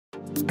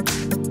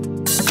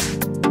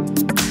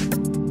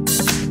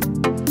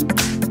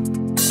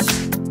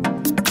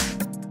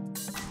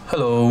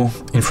Hello,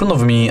 in front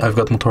of me I've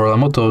got Motorola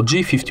Moto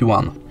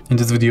G51. In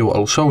this video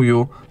I'll show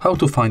you how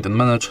to find and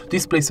manage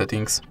display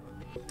settings.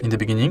 In the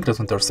beginning,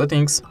 let's enter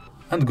settings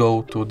and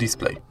go to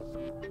display.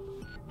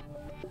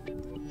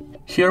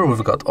 Here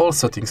we've got all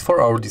settings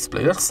for our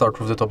display. Let's start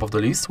with the top of the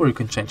list where you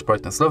can change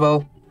brightness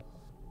level,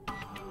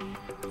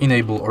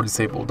 enable or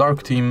disable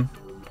dark theme,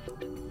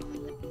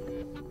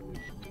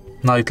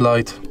 night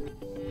light,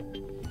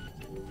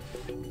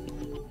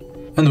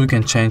 and we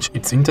can change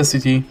its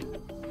intensity,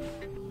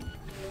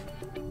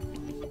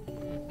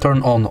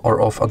 turn on or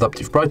off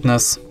adaptive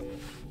brightness,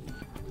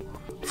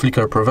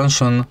 flicker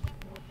prevention.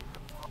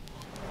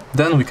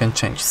 Then we can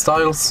change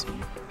styles,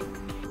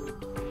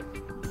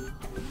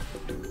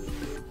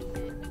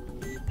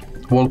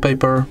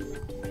 wallpaper,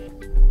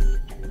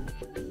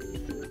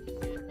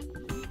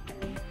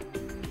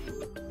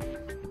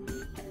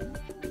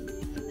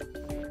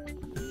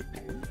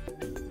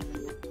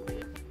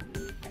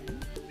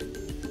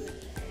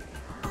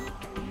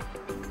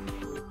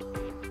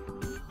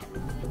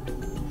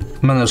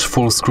 manage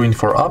full screen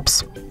for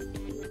apps,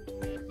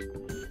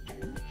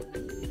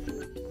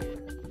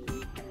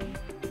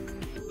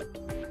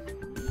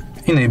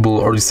 enable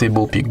or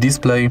disable peak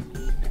display.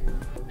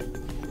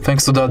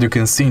 Thanks to that you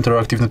can see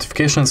interactive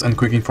notifications and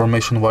quick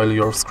information while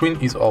your screen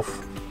is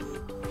off.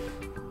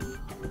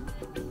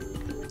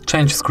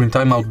 Change screen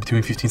timeout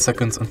between 15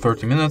 seconds and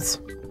 30 minutes.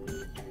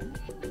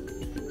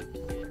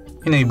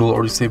 Enable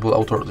or disable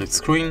auto rotate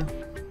screen.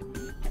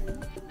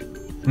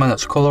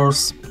 Manage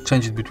colors,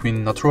 change it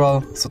between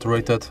natural,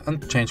 saturated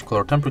and change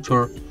color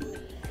temperature.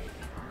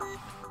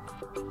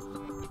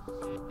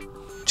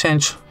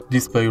 Change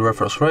display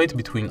refresh rate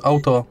between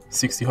auto,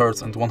 60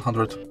 Hz and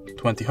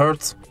 120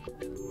 Hz.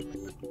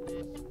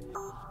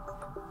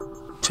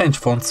 Change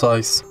font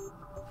size,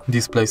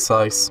 display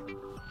size,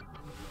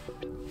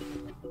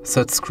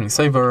 set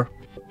screensaver,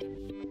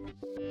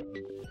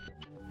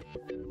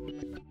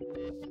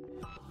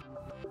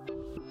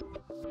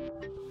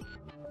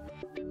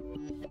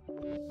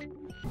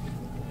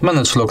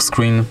 manage lock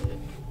screen.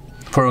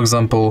 For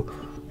example,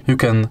 you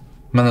can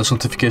manage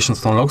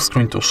notifications on lock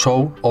screen to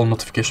show all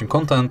notification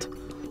content,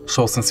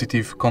 show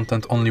sensitive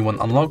content only when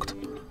unlocked,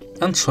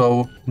 and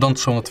don't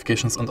show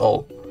notifications at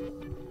all.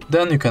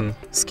 Then you can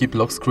skip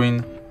lock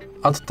screen,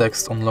 add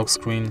text on lock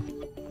screen,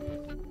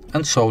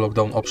 and show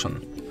lockdown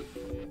option.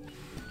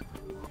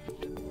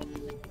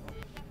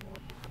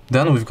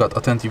 Then we've got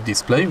Attentive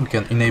Display. We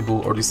can enable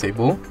or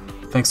disable.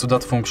 Thanks to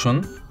that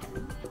function,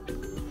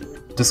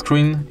 the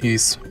screen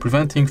is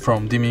preventing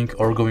from dimming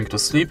or going to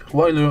sleep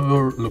while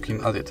you're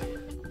looking at it.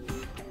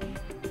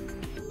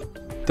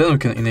 Then we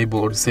can enable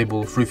or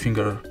disable free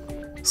finger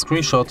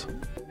screenshot,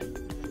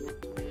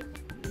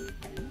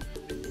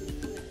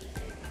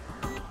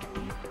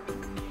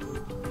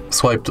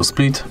 swipe to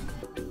split,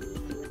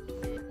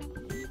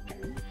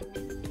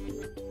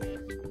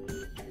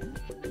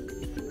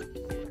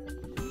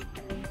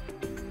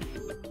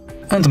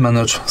 and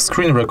manage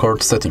screen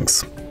record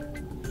settings.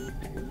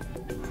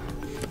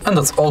 And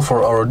that's all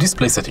for our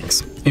display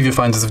settings. If you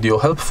find this video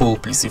helpful,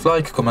 please leave a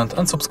like, comment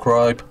and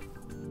subscribe.